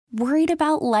Worried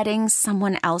about letting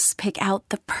someone else pick out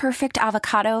the perfect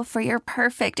avocado for your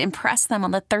perfect impress them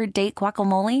on the third date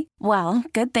guacamole? Well,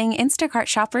 good thing Instacart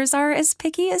shoppers are as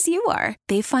picky as you are.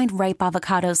 They find ripe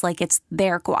avocados like it's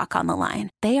their guac on the line.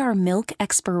 They are milk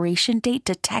expiration date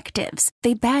detectives.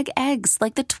 They bag eggs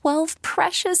like the 12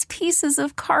 precious pieces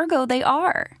of cargo they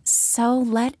are. So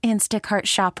let Instacart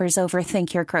shoppers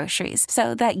overthink your groceries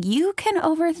so that you can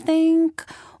overthink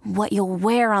what you'll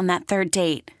wear on that third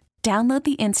date. Download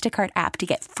the Instacart app to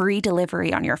get free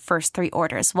delivery on your first 3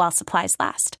 orders while supplies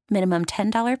last. Minimum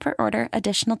 $10 per order.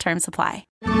 Additional terms apply.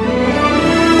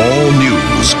 All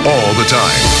news, all the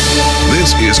time.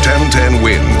 This is 1010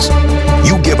 Wins.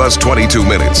 You give us 22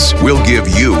 minutes, we'll give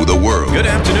you the world. Good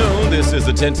afternoon. This is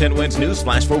the 1010 Wins News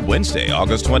Flash for Wednesday,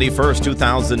 August 21st,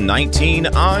 2019.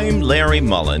 I'm Larry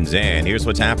Mullins, and here's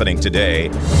what's happening today.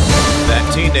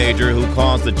 That teenager who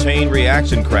caused the chain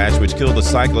reaction crash which killed a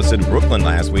cyclist in Brooklyn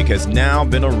last week has now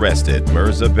been arrested.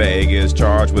 Mirza Beg is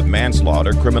charged with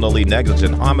manslaughter, criminally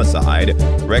negligent homicide,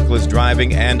 reckless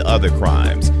driving, and other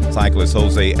crimes. Cyclist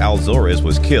Jose Alzores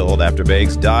was killed after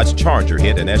Beg's Dodge Charger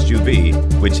hit an SUV,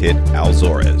 which hit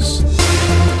Alzores.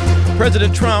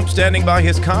 President Trump standing by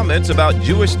his comments about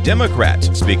Jewish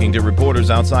Democrats. Speaking to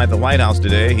reporters outside the White House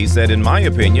today, he said, "In my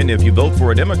opinion, if you vote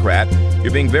for a Democrat,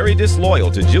 you're being very disloyal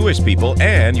to Jewish people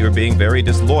and you're being very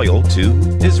disloyal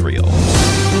to Israel."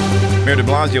 Mayor de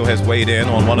Blasio has weighed in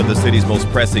on one of the city's most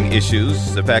pressing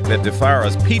issues, the fact that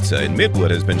DeFara's Pizza in Midwood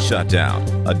has been shut down,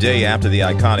 a day after the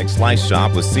iconic slice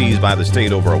shop was seized by the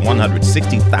state over a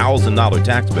 $160,000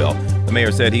 tax bill. The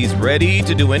mayor said he's ready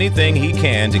to do anything he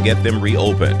can to get them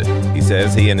reopened. He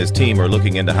says he and his team are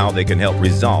looking into how they can help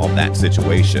resolve that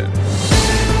situation.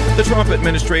 The Trump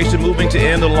administration moving to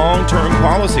end a long-term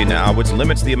policy now which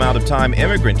limits the amount of time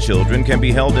immigrant children can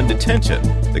be held in detention.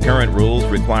 The current rules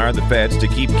require the feds to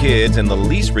keep kids in the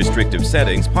least restrictive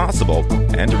settings possible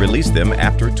and to release them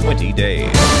after 20 days.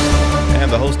 And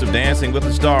the host of Dancing with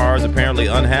the Stars apparently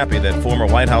unhappy that former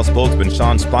White House spokesman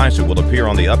Sean Spicer will appear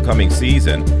on the upcoming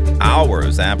season.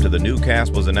 Hours after the new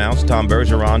cast was announced, Tom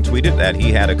Bergeron tweeted that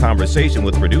he had a conversation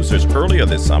with producers earlier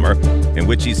this summer in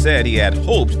which he said he had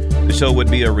hoped the show would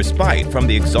be a respite from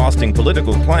the exhausting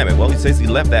political climate. Well, he says he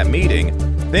left that meeting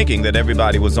thinking that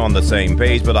everybody was on the same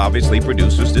page, but obviously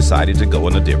producers decided to go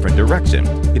in a different direction.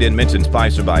 He didn't mention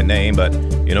Spicer by name, but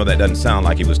that doesn't sound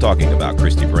like he was talking about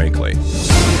Christy Brinkley.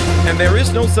 And there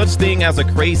is no such thing as a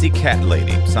crazy cat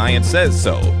lady. Science says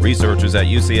so. Researchers at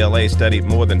UCLA studied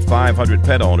more than 500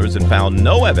 pet owners and found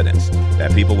no evidence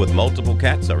that people with multiple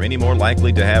cats are any more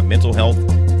likely to have mental health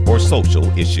or social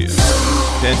issues.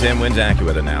 1010 Winds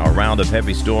AccuWeather now. A round of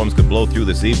heavy storms could blow through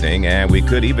this evening, and we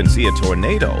could even see a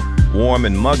tornado. Warm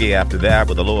and muggy after that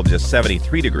with a low of just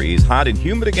 73 degrees. Hot and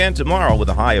humid again tomorrow with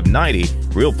a high of 90.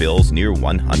 Real feels near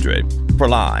 100. For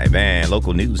live and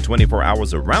local news 24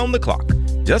 hours around the clock,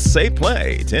 just say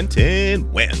play.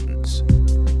 1010 Wins.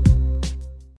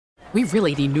 We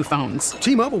really need new phones.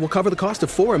 T-Mobile will cover the cost of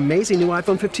 4 amazing new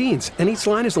iPhone 15s, and each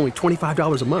line is only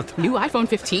 $25 a month. New iPhone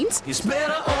 15s? It's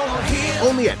better over here.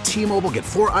 Only at T-Mobile, get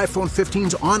 4 iPhone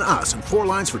 15s on us and 4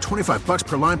 lines for $25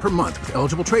 per line per month with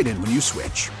eligible trade-in when you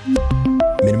switch.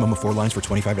 Minimum of 4 lines for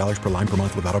 $25 per line per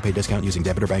month with autopay discount using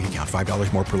debit or bank account.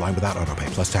 $5 more per line without autopay,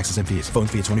 plus taxes and fees. Phone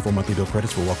fee at 24 monthly bill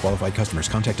credits for well-qualified customers.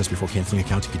 Contact us before canceling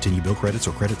account to continue bill credits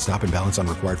or credit stop and balance on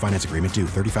required finance agreement due.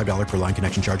 $35 per line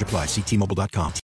connection charge applies. See T-Mobile.com.